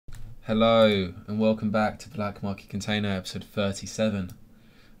Hello and welcome back to Black Market Container episode 37.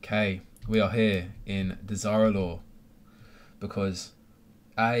 Okay, we are here in Desire Law because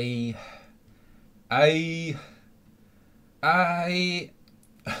I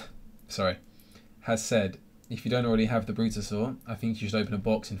sorry, has said if you don't already have the Brutosaur, I think you should open a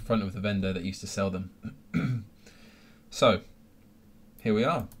box in front of the vendor that used to sell them. So, here we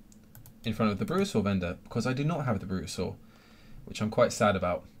are in front of the Brutosaur vendor because I do not have the Brutosaur, which I'm quite sad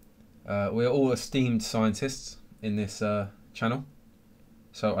about. We're all esteemed scientists in this channel,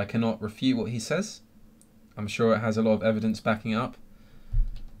 so I cannot refute what he says. I'm sure it has a lot of evidence backing it up.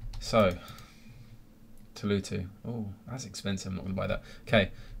 So, Tulutu. Oh, that's expensive. I'm not going to buy that.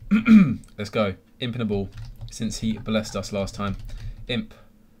 Okay, let's go. Imp in a ball, since he blessed us last time. Imp.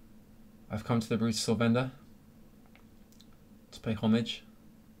 I've come to the Brutosaur vendor to pay homage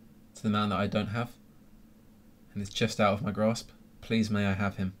to the man that I don't have, and it's just out of my grasp. Please may I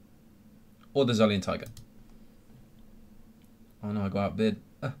have him. Or the Zolian Tiger. Oh no, I got outbid.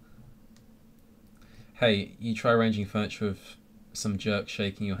 Hey, you try arranging furniture with some jerk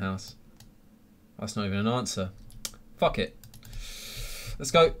shaking your house. That's not even an answer. Fuck it. Let's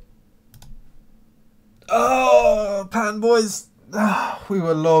go. Oh, Pan Boys. Oh, we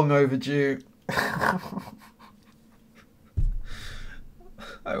were long overdue. I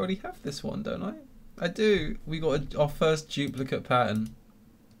already have this one, don't I? I do. We got our first duplicate pattern.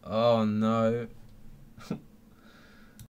 Oh no.